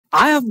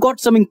I have got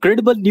some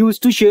incredible news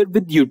to share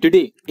with you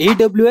today.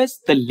 AWS,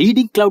 the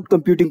leading cloud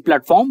computing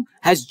platform,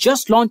 has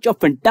just launched a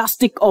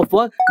fantastic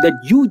offer that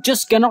you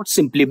just cannot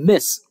simply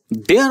miss.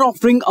 They are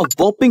offering a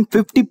whopping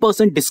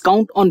 50%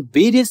 discount on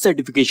various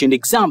certification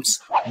exams.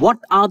 What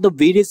are the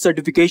various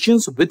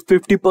certifications with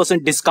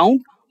 50%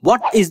 discount?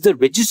 What is the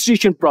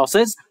registration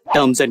process,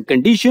 terms and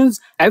conditions?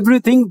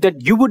 Everything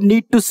that you would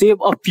need to save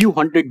a few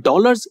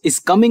 $100s is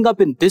coming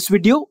up in this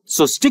video,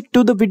 so stick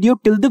to the video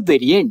till the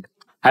very end.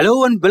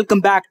 Hello and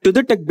welcome back to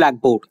the Tech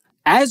Blackboard.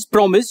 As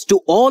promised to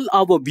all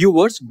our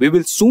viewers, we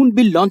will soon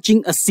be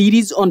launching a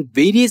series on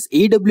various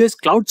AWS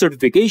cloud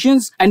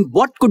certifications, and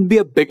what could be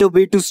a better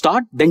way to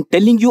start than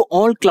telling you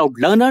all cloud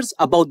learners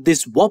about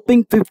this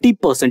whopping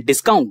 50%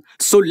 discount.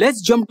 So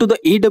let's jump to the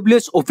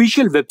AWS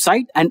official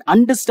website and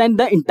understand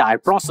the entire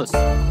process.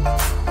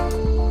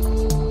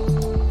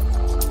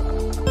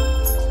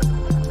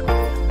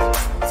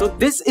 So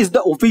this is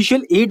the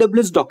official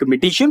AWS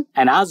documentation,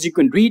 and as you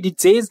can read, it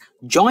says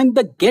join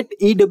the Get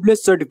AWS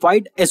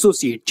Certified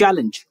Associate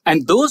Challenge.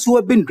 And those who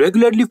have been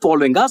regularly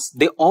following us,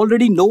 they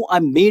already know I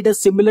made a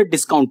similar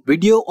discount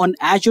video on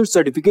Azure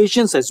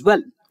certifications as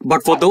well.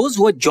 But for those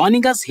who are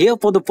joining us here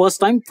for the first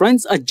time,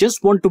 friends, I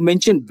just want to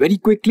mention very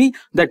quickly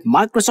that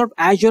Microsoft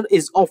Azure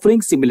is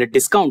offering similar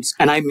discounts.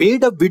 And I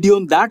made a video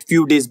on that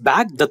few days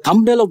back. The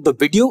thumbnail of the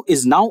video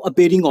is now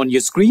appearing on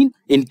your screen.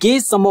 In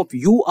case some of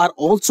you are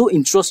also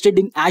interested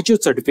in Azure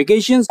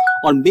certifications,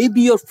 or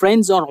maybe your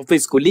friends or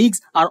office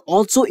colleagues are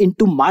also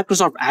into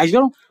Microsoft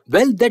Azure,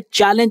 well, that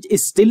challenge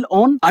is still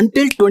on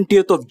until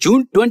 20th of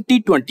June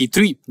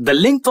 2023. The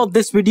link of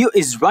this video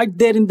is right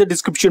there in the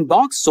description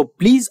box, so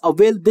please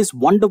avail this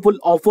wonderful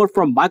offer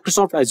from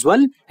Microsoft as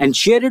well and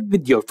share it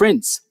with your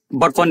friends.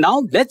 But for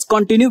now, let's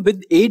continue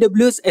with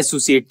AWS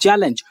Associate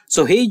Challenge.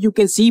 So here you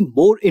can see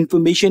more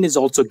information is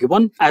also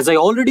given. As I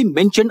already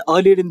mentioned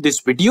earlier in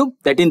this video,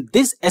 that in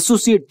this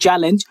Associate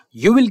Challenge,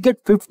 you will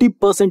get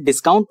 50%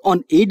 discount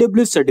on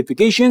AWS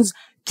certifications,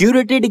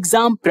 curated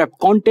exam prep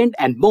content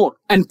and more.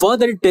 And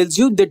further it tells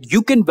you that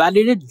you can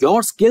validate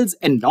your skills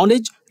and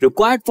knowledge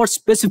required for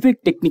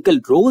specific technical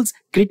roles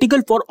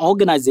critical for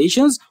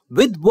organizations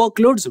with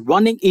workloads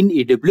running in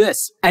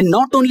AWS. And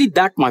not only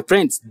that, my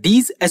friends,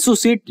 these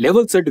associate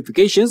level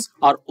certifications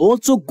are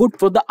also good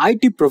for the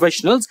IT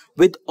professionals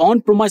with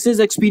on-premises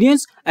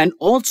experience and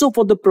also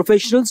for the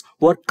professionals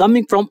who are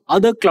coming from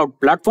other cloud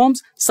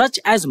platforms such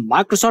as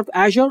Microsoft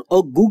Azure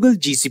or Google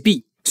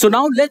GCP. So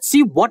now let's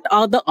see what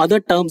are the other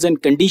terms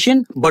and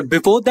conditions. But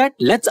before that,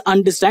 let's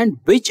understand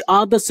which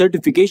are the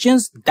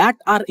certifications that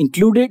are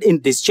included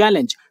in this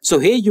challenge. So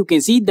here you can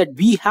see that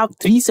we have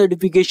 3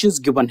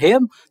 certifications given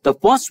here. The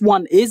first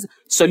one is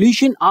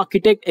Solution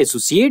Architect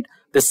Associate.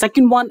 The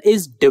second one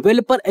is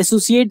Developer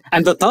Associate,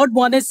 and the third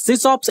one is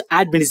SysOps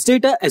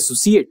Administrator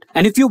Associate.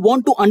 And if you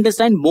want to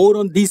understand more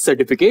on these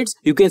certificates,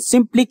 you can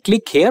simply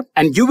click here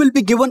and you will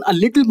be given a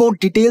little more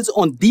details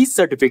on these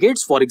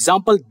certificates. For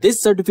example,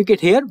 this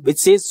certificate here which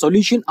says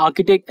Solution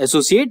Architect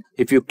Associate,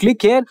 if you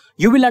click here,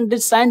 you will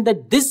understand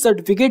that this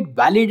certificate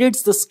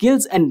validates the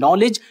skills and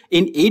knowledge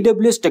in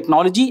AWS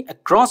technology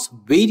across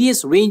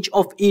various range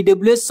of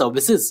AWS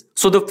services.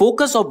 So the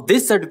focus of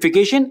this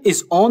certification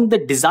is on the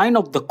design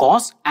of the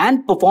cost and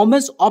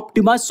performance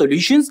optimized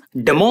solutions,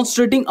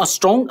 demonstrating a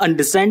strong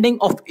understanding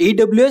of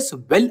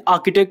AWS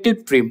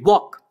well-architected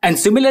framework. And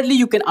similarly,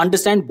 you can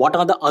understand what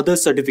are the other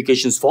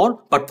certifications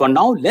for. But for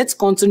now, let's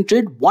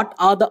concentrate what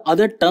are the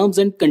other terms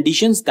and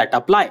conditions that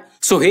apply.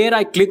 So here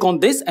I click on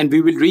this and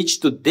we will reach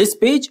to this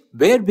page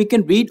where we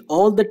can read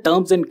all the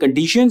terms and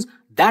conditions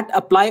that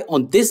apply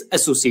on this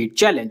Associate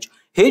Challenge.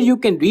 Here you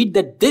can read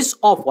that this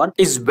offer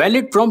is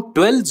valid from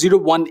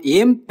 12:01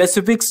 AM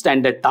Pacific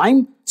Standard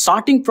Time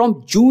starting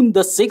from June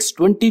the 6th,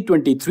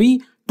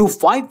 2023 to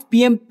 5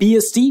 PM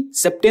PST,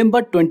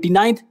 September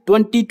 29th,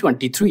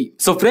 2023.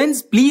 So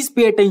friends, please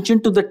pay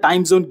attention to the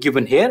time zone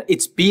given here.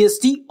 It's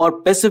PST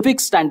or Pacific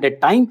Standard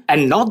Time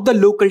and not the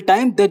local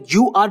time that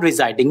you are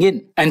residing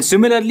in. And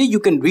similarly, you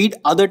can read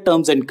other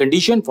terms and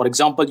conditions. For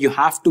example, you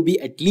have to be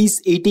at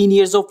least 18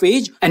 years of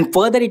age, and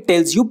further it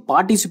tells you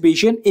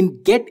participation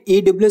in Get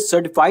AWS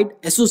Certified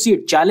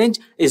Associate Challenge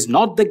is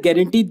not the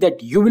guarantee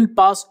that you will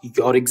pass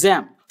your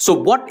exam. So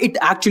what it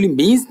actually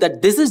means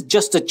that this is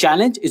just a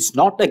challenge. It's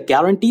not a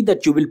guarantee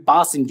that you will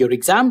pass in your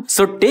exam.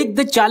 So take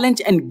the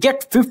challenge and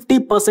get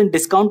 50%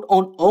 discount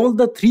on all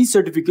the 3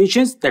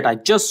 certifications that I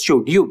just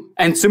showed you.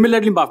 And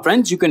similarly, my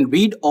friends, you can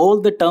read all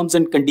the terms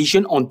and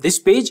conditions on this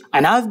page,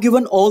 and I've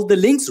given all the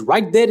links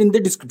right there in the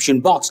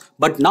description box.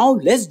 But now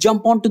let's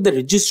jump on to the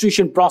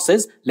registration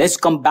process. Let's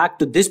come back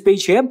to this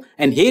page here,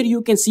 and here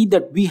you can see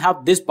that we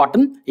have this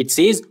button. It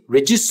says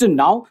register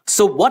now.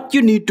 So what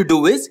you need to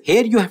do is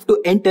here you have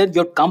to enter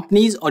your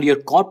company's or your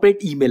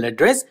corporate email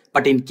address,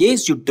 but in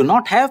case you do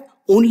not have,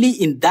 only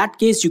in that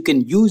case you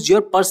can use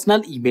your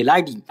personal email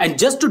ID. And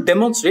just to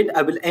demonstrate,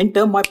 I will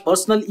enter my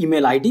personal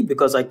email ID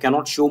because I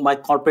cannot show my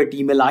corporate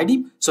email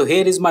ID. So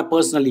here is my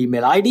personal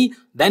email ID.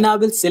 Then I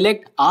will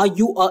select, are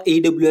you a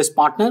AWS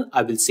partner?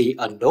 I will say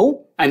a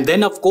no. And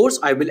then of course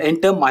I will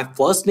enter my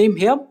first name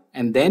here.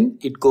 and then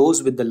it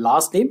goes with the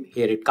last name.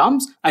 Here it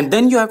comes. And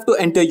then you have to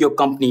enter your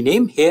company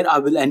name. Here I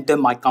will enter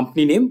my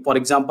company name. For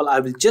example, I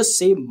will just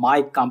say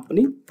my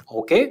company.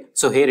 Okay,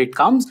 so here it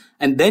comes.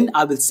 And then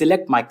I will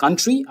select my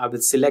country. I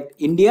will select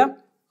India.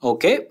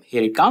 Okay,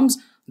 here it comes.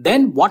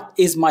 Then what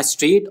is my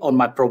state or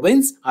my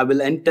province? I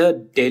will enter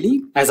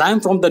Delhi, as I am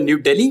from the New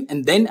Delhi,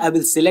 and then I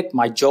will select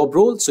my job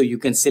role. So you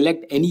can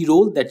select any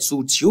role that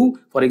suits you.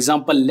 For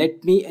example,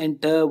 let me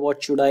enter,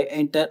 what should I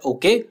enter?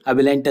 Okay, I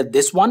will enter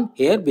this one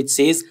here, which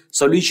says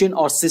solution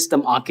or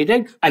system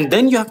architect. And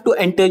then you have to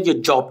enter your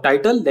job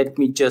title. Let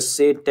me just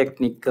say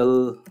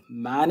technical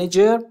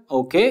manager.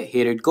 Okay,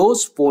 here it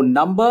goes. Phone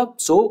number.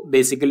 So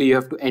basically you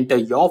have to enter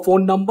your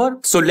phone number.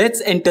 So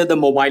let's enter the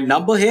mobile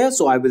number here.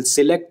 So I will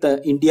select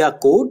the India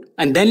code,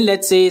 and then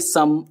let's say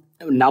some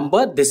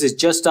number. This is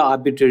just an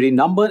arbitrary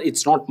number.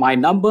 It's not my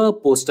number.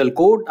 Postal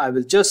code. I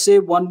will just say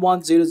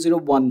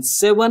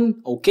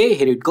 110017. Okay,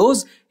 here it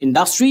goes.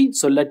 Industry.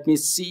 So let me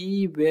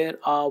see, where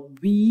are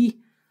we?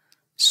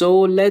 So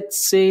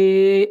let's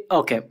say,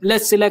 okay,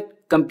 let's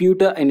select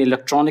computer and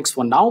electronics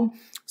for now.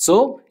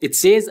 So it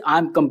says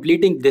I'm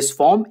completing this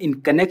form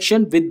in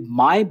connection with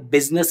my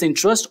business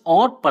interest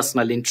or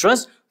personal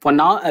interest. For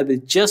now, I will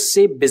just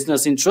say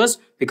business interest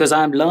because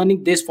I am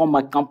learning this for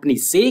my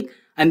company's sake.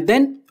 And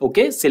then,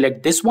 okay,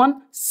 select this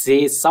one,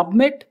 say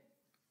submit.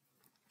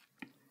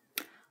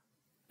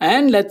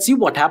 And let's see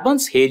what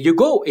happens. Here you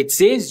go. It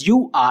says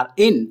you are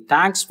in.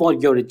 Thanks for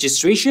your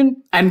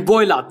registration. And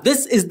voila,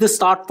 this is the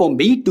start for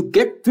me to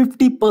get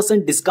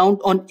 50% discount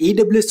on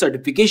AWS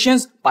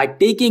certifications by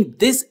taking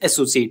this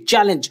associate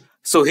challenge.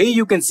 So here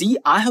you can see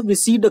I have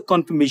received a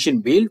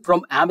confirmation mail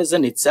from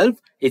Amazon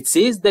itself. It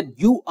says that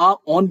you are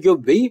on your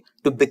way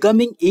to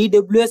becoming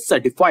AWS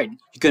certified.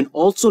 You can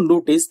also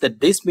notice that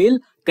this mail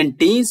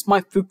contains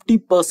my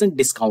 50%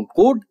 discount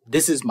code.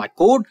 This is my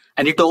code,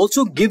 and it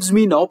also gives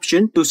me an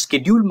option to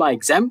schedule my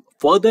exam.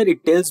 Further,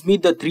 it tells me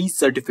the 3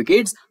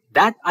 certificates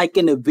that I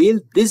can avail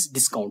this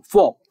discount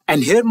for.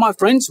 And here, my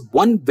friends,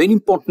 one very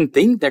important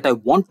thing that I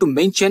want to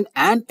mention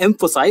and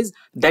emphasize,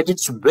 that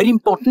it's very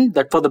important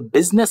that for the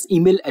business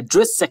email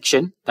address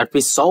section that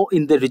we saw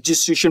in the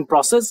registration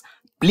process,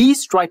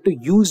 please try to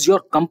use your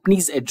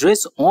company's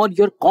address or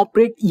your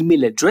corporate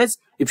email address.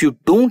 If you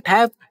don't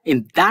have,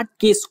 in that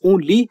case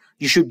only,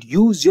 you should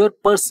use your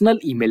personal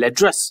email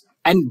address.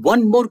 And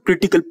one more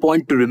critical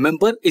point to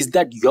remember is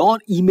that your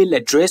email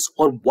address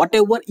or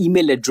whatever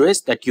email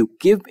address that you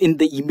give in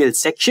the email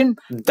section,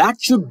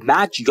 that should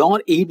match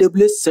your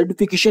AWS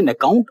certification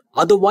account.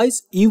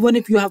 Otherwise, even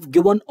if you have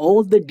given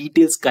all the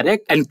details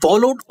correct and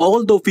followed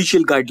all the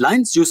official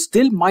guidelines, you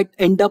still might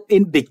end up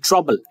in big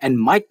trouble and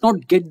might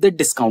not get the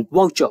discount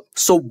voucher.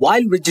 So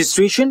while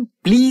registration,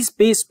 please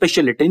pay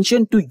special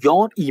attention to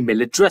your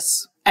email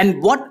address.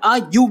 And what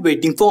are you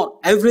waiting for?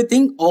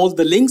 Everything, all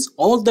the links,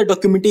 all the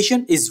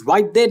documentation is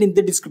right there in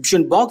the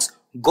description box.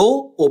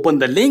 Go, open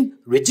the link,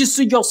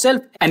 register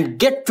yourself and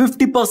get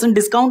 50%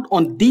 discount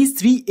on these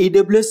 3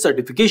 AWS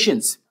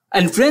certifications.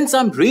 And friends,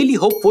 I'm really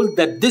hopeful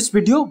that this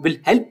video will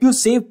help you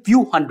save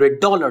few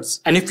 $100s.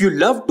 And if you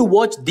love to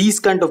watch these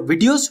kind of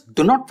videos,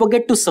 do not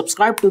forget to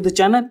subscribe to the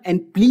channel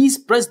and please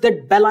press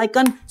that bell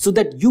icon so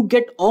that you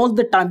get all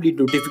the timely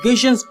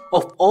notifications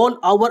of all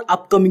our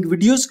upcoming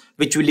videos,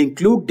 which will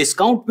include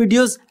discount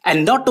videos.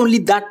 And not only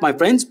that, my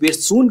friends, we're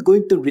soon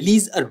going to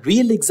release a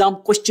real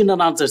exam question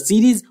and answer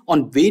series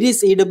on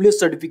various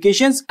AWS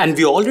certifications. And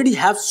we already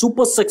have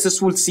super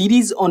successful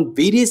series on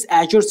various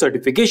Azure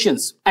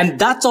certifications. And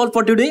that's all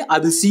for today. I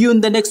will see you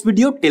in the next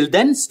video. Till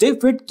then, stay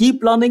fit,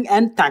 keep learning,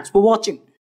 and thanks for watching.